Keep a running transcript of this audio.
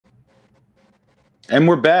And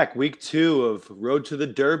we're back, week 2 of Road to the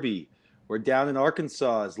Derby. We're down in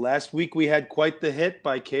Arkansas. Last week we had quite the hit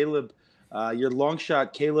by Caleb, your long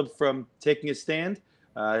shot, Caleb, from taking a stand.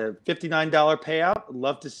 $59 payout.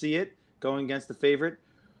 Love to see it going against the favorite.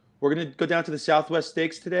 We're going to go down to the Southwest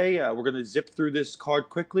Stakes today. We're going to zip through this card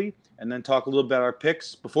quickly and then talk a little about our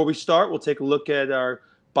picks. Before we start, we'll take a look at our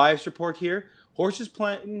bias report here. Horses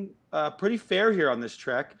playing pretty fair here on this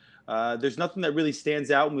track. There's nothing that really stands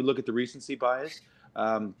out when we look at the recency bias.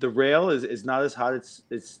 The rail is not as hot as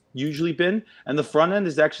it's usually been, and the front end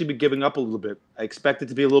has actually been giving up a little bit. I expect it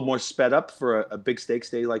to be a little more sped up for a big stakes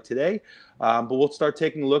day like today, but we'll start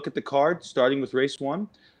taking a look at the card, starting with race 1,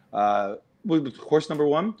 with horse number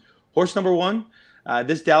 1. Horse number 1,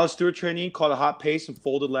 this Dallas Stewart trainee caught a hot pace and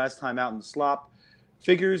folded last time out in the slop.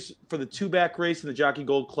 Figures for the 2-back race in the Jockey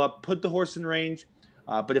Gold Club put the horse in range,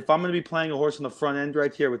 but if I'm going to be playing a horse on the front end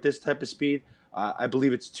right here with this type of speed, I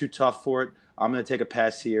believe it's too tough for it. I'm going to take a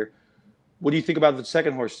pass here. What do you think about the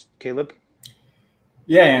second horse, Caleb?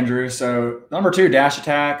 Yeah, Andrew. So number 2, Dash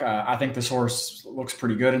Attack. I think this horse looks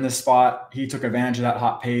pretty good in this spot. He took advantage of that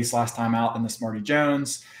hot pace last time out in the Smarty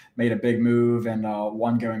Jones, made a big move and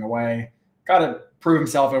won going away. Got to prove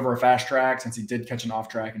himself over a fast track since he did catch an off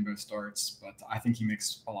track in both starts, but I think he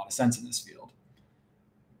makes a lot of sense in this field.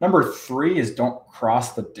 Number 3 is Don't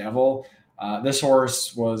Cross the Devil. This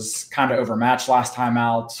horse was kind of overmatched last time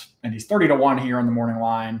out, and he's 30-1 here on the morning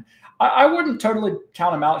line. I wouldn't totally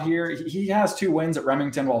count him out here. He has 2 wins at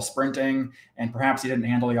Remington while sprinting, and perhaps he didn't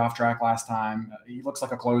handle the off track last time. He looks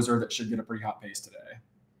like a closer that should get a pretty hot pace today.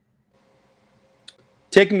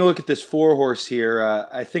 Taking a look at this 4 horse here,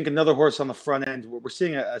 I think another horse on the front end. We're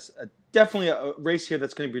seeing definitely a race here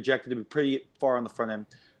that's going to be projected to be pretty far on the front end.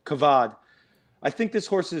 Kavad. I think this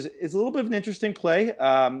horse is a little bit of an interesting play.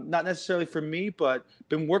 Not necessarily for me, but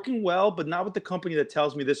been working well, but not with the company that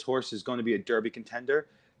tells me this horse is going to be a Derby contender.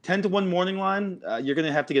 10-1 morning line, you're going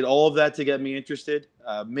to have to get all of that to get me interested,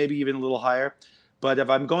 maybe even a little higher. But if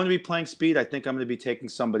I'm going to be playing speed, I think I'm going to be taking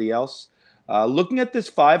somebody else. Looking at this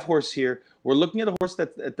 5 horse here, we're looking at a horse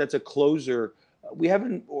that's a closer. We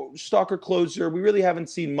haven't stalker closer. We really haven't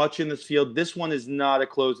seen much in this field. This one is not a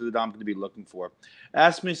closer that I'm going to be looking for.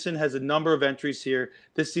 Asmussen has a number of entries here.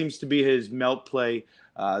 This seems to be his melt play.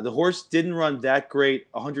 The horse didn't run that great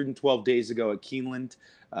 112 days ago at Keeneland.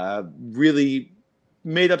 Really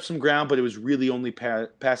made up some ground, but it was really only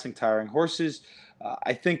passing tiring horses.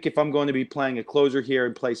 I think if I'm going to be playing a closer here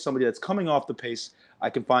and play somebody that's coming off the pace, I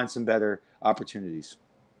can find some better opportunities.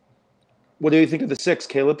 What do you think of the 6,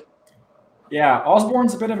 Caleb? Yeah,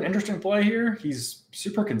 Osborne's a bit of an interesting play here. He's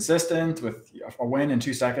super consistent with a win in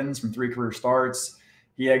 2 seconds from 3 career starts.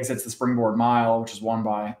 He exits the Springboard Mile, which is won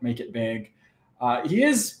by Make It Big. He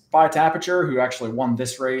is by Tapiture, who actually won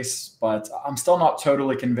this race, but I'm still not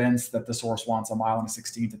totally convinced that this horse wants a mile and a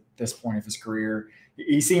 16th at this point of his career.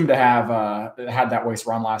 He seemed to have had that waist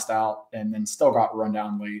run last out and then still got run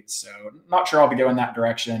down late. So not sure I'll be going that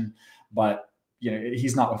direction, but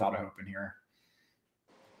he's not without a hope in here.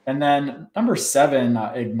 And then number 7,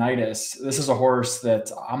 Ignitus. This is a horse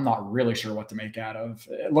that I'm not really sure what to make out of.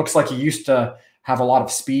 It looks like he used to have a lot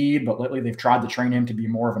of speed, but lately they've tried to train him to be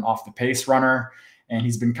more of an off-the-pace runner, and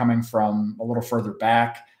he's been coming from a little further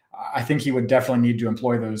back. I think he would definitely need to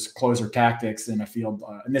employ those closer tactics in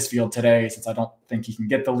this field today, since I don't think he can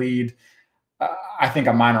get the lead. I think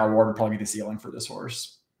a minor award would probably be the ceiling for this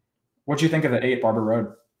horse. What do you think of the 8, Barber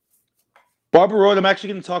Road? Barber Road, I'm actually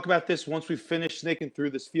going to talk about this once we finish snaking through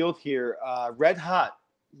this field here. Red Hot,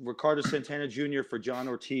 Ricardo Santana Jr. for John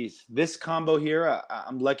Ortiz. This combo here,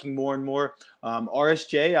 I'm liking more and more.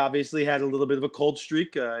 RSJ obviously had a little bit of a cold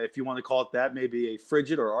streak, if you want to call it that, maybe a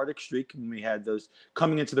frigid or Arctic streak when we had those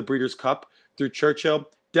coming into the Breeders' Cup through Churchill.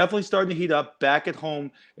 Definitely starting to heat up back at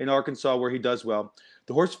home in Arkansas where he does well.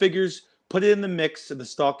 The horse figures, put it in the mix, and the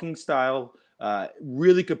stalking style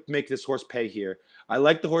really could make this horse pay here. I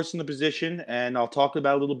like the horse in the position, and I'll talk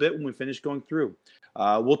about it a little bit when we finish going through.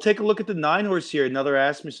 We'll take a look at the 9 horse here, another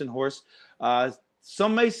Asmussen horse.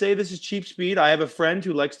 Some may say this is cheap speed. I have a friend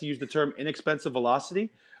who likes to use the term inexpensive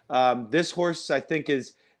velocity. This horse, I think,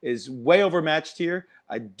 is way overmatched here.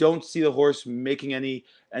 I don't see the horse making any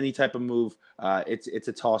type of move. It's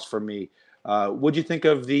a toss for me. What'd you think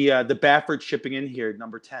of the Baffert shipping in here,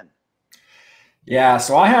 number 10? Yeah,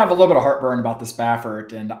 so I have a little bit of heartburn about this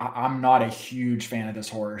Baffert, and I'm not a huge fan of this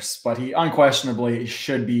horse, but he unquestionably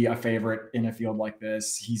should be a favorite in a field like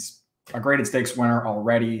this. He's a graded stakes winner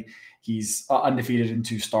already. He's undefeated in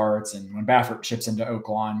 2 starts, and when Baffert ships into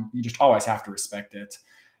Oaklawn, you just always have to respect it.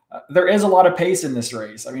 There is a lot of pace in this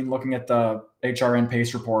race. I mean, looking at the HRN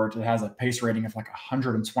pace report, it has a pace rating of like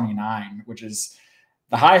 129, which is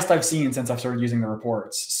the highest I've seen since I've started using the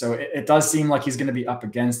reports. So it does seem like he's going to be up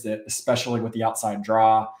against it, especially with the outside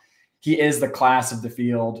draw. He is the class of the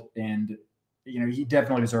field, and he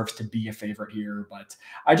definitely deserves to be a favorite here. But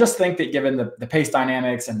I just think that given the pace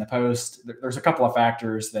dynamics and the post, there's a couple of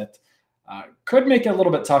factors that could make it a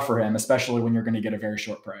little bit tough for him, especially when you're going to get a very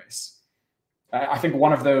short price. I think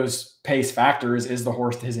one of those pace factors is the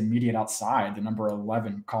horse to his immediate outside, the number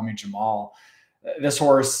 11, Call Me Jamal. This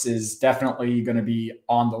horse is definitely going to be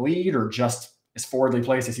on the lead or just as forwardly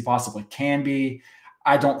placed as he possibly can be.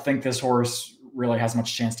 I don't think this horse really has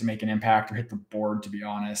much chance to make an impact or hit the board, to be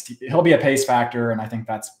honest. He'll be a pace factor, and I think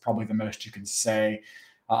that's probably the most you can say,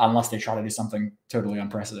 unless they try to do something totally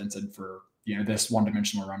unprecedented for this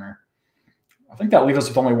one-dimensional runner. I think that leaves us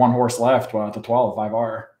with only one horse left, at the 12,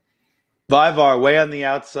 Vivar. Vivar, way on the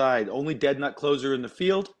outside, only dead nut closer in the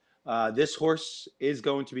field. This horse is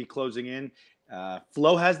going to be closing in.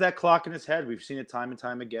 Flo has that clock in his head. We've seen it time and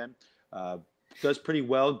time again. Does pretty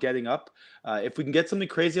well getting up. If we can get something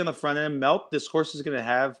crazy on the front end, Melt, this horse is going to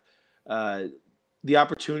have the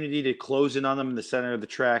opportunity to close in on them in the center of the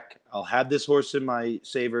track. I'll have this horse in my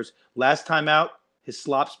savers. Last time out, his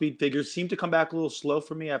slop speed figures seem to come back a little slow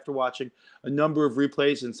for me after watching a number of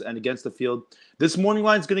replays and against the field. This morning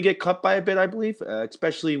line is going to get cut by a bit, I believe,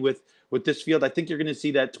 especially with this field. I think you're going to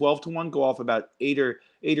see that 12-1 go off about 8 or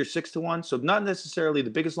 6-1. So not necessarily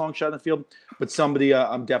the biggest long shot in the field, but somebody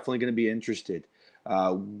I'm definitely going to be interested.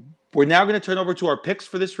 We're now going to turn over to our picks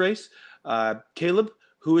for this race. Caleb,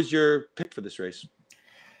 who is your pick for this race?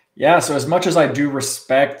 Yeah, so as much as I do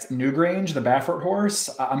respect Newgrange, the Baffert horse,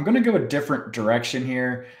 I'm going to go a different direction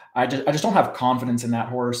here. I just don't have confidence in that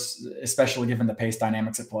horse, especially given the pace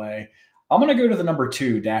dynamics at play. I'm going to go to the number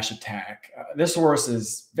 2, Dash Attack. This horse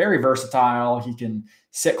is very versatile. He can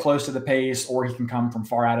sit close to the pace, or he can come from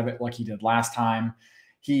far out of it like he did last time.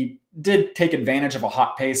 He did take advantage of a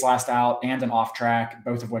hot pace last out and an off track,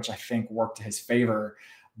 both of which I think worked to his favor.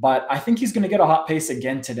 But I think he's going to get a hot pace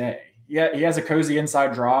again today. Yeah, he has a cozy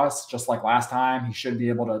inside draw, just like last time. He should be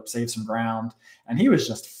able to save some ground. And he was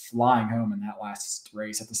just flying home in that last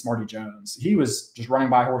race at the Smarty Jones. He was just running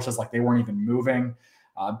by horses like they weren't even moving.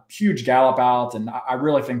 Huge gallop out. And I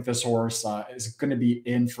really think this horse is going to be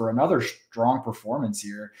in for another strong performance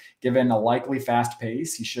here. Given a likely fast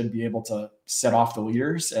pace, he should be able to set off the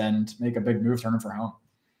leaders and make a big move turning for home.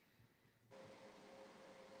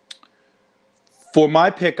 For my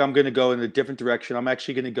pick, I'm going to go in a different direction. I'm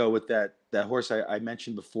actually going to go with that horse I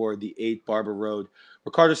mentioned before, the 8 Barber Road.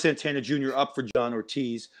 Ricardo Santana Jr. up for John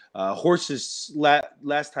Ortiz. Horses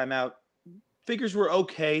last time out, figures were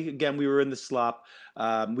okay. Again, we were in the slop.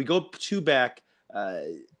 We go 2 back.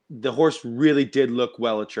 The horse really did look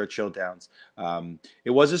well at Churchill Downs.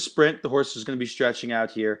 It was a sprint. The horse is going to be stretching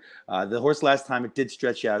out here. The horse last time, it did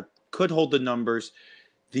stretch out, could hold the numbers.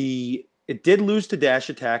 It did lose to Dash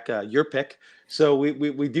Attack, your pick. So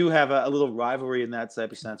we do have a little rivalry in that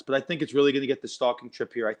type of sense. But I think it's really going to get the stalking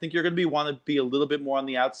trip here. I think you're going to want to be a little bit more on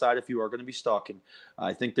the outside if you are going to be stalking.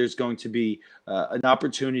 I think there's going to be an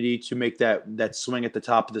opportunity to make that swing at the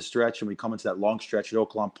top of the stretch, and we come into that long stretch at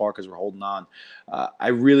Oaklawn Park as we're holding on. I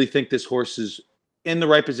really think this horse is in the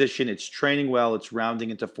right position. It's training well. It's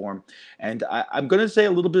rounding into form. And I'm going to say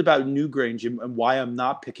a little bit about Newgrange and why I'm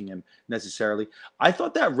not picking him necessarily. I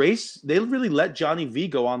thought that race, they really let Johnny V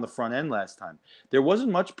go on the front end last time. There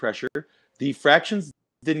wasn't much pressure. The fractions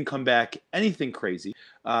didn't come back anything crazy.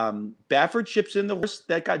 Baffert chips in the horse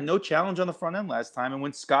that got no challenge on the front end last time and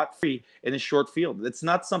went scot-free in a short field. It's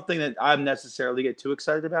not something that I'm necessarily get too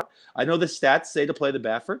excited about. I know the stats say to play the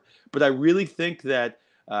Baffert, but I really think that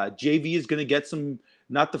JV is going to get some,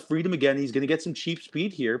 not the freedom again. He's going to get some cheap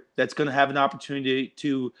speed here. That's going to have an opportunity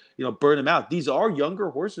to, burn him out. These are younger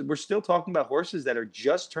horses. We're still talking about horses that are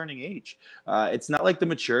just turning age. It's not like the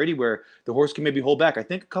maturity where the horse can maybe hold back. I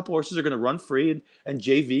think a couple horses are going to run free, and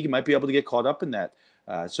JV might be able to get caught up in that.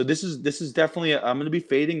 So this is definitely I'm going to be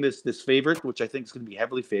fading this favorite, which I think is going to be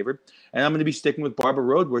heavily favored, and I'm going to be sticking with Barber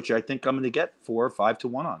Road, which I think I'm going to get 4 or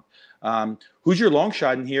 5-1 on. Who's your long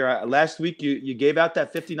shot in here? Last week you gave out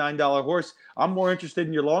that $59 horse. I'm more interested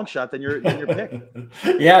in your long shot than your pick.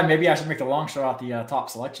 Yeah, maybe I should make the long shot the top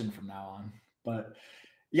selection from now on. But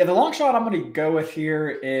yeah, the long shot I'm going to go with here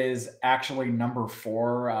is actually number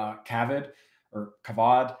 4,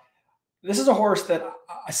 Kavad. This is a horse that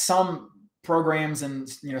some programs and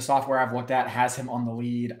software I've looked at has him on the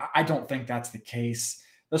lead. I don't think that's the case.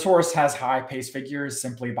 This horse has high pace figures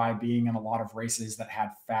simply by being in a lot of races that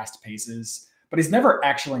had fast paces, but he's never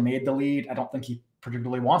actually made the lead. I don't think he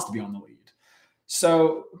particularly wants to be on the lead.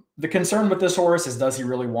 So the concern with this horse is, does he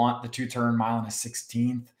really want the 2-turn mile and a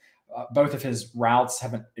 16th? Both of his routes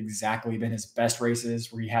haven't exactly been his best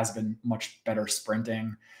races, where he has been much better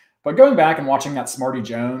sprinting. But going back and watching that Smarty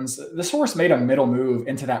Jones, this horse made a middle move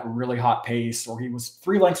into that really hot pace where he was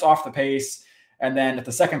 3 lengths off the pace. And then at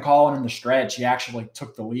the second call and in the stretch, he actually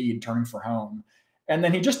took the lead, turning for home. And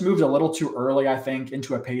then he just moved a little too early, I think,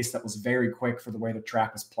 into a pace that was very quick for the way the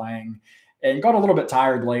track was playing, and got a little bit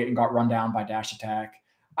tired late and got run down by Dash Attack.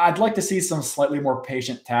 I'd like to see some slightly more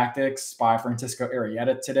patient tactics by Francisco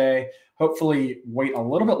Arrieta today. Hopefully wait a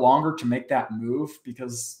little bit longer to make that move,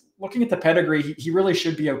 because looking at the pedigree, he really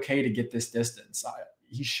should be okay to get this distance.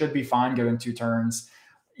 He should be fine going 2 turns,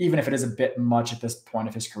 even if it is a bit much at this point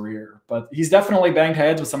of his career. But he's definitely banged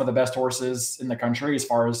heads with some of the best horses in the country as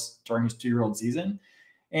far as during his 2-year-old season.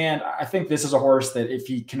 And I think this is a horse that if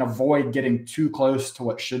he can avoid getting too close to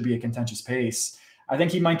what should be a contentious pace, I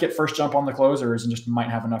think he might get first jump on the closers and just might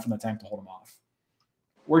have enough in the tank to hold him off.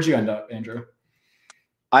 Where'd you end up, Andrew?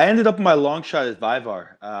 I ended up with my long shot at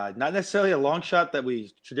Vivar. Not necessarily a long shot that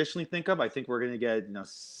we traditionally think of. I think we're going to get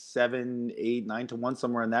 7, 8, 9 to 1,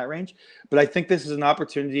 somewhere in that range. But I think this is an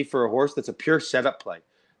opportunity for a horse that's a pure setup play.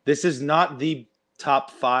 This is not the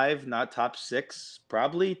top 5, not top 6,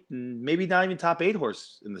 probably maybe not even top 8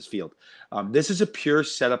 horse in this field. This is a pure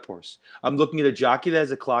setup horse. I'm looking at a jockey that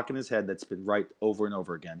has a clock in his head that's been right over and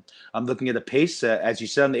over again. I'm looking at a pace, as you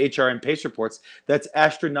said on the HRM pace reports, that's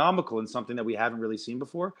astronomical and something that we haven't really seen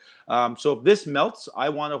before. So if this melts, I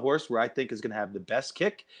want a horse where I think is going to have the best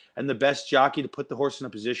kick and the best jockey to put the horse in a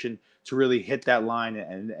position to really hit that line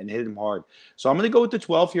and hit him hard. So I'm going to go with the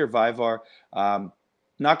 12 here, Vivar.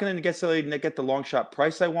 Not going to necessarily get the long shot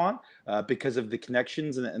price I want because of the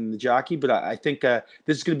connections and the jockey, but I think this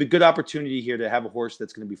is going to be a good opportunity here to have a horse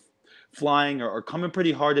that's going to be flying or coming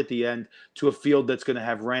pretty hard at the end to a field that's going to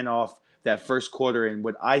have ran off that first quarter in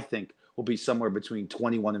what I think will be somewhere between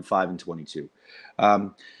 21-5 and 22.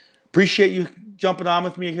 Appreciate you jumping on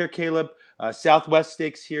with me here, Caleb. Southwest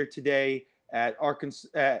Stakes here today at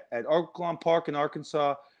Oaklawn Park in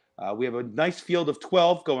Arkansas. We have a nice field of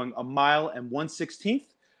 12 going 1 mile and 1/16.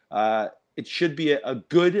 It should be a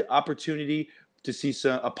good opportunity to see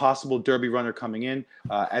a possible Derby runner coming in.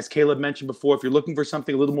 As Caleb mentioned before, if you're looking for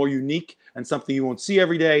something a little more unique and something you won't see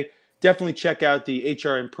every day, definitely check out the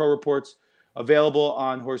HRN Pro Reports available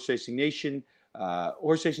on Horse Racing Nation,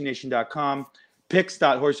 horseracing.com,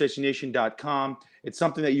 picks.horseracing.com. It's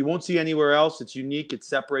something that you won't see anywhere else. It's unique. It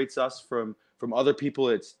separates us from other people.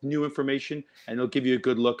 It's new information, and it'll give you a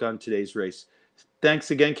good look on today's race.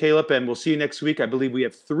 Thanks again, Caleb, and we'll see you next week. I believe we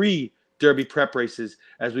have 3 Derby prep races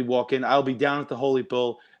as we walk in. I'll be down at the Holy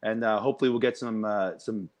Bull, and hopefully we'll get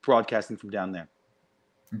some broadcasting from down there.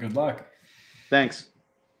 Good luck. Thanks.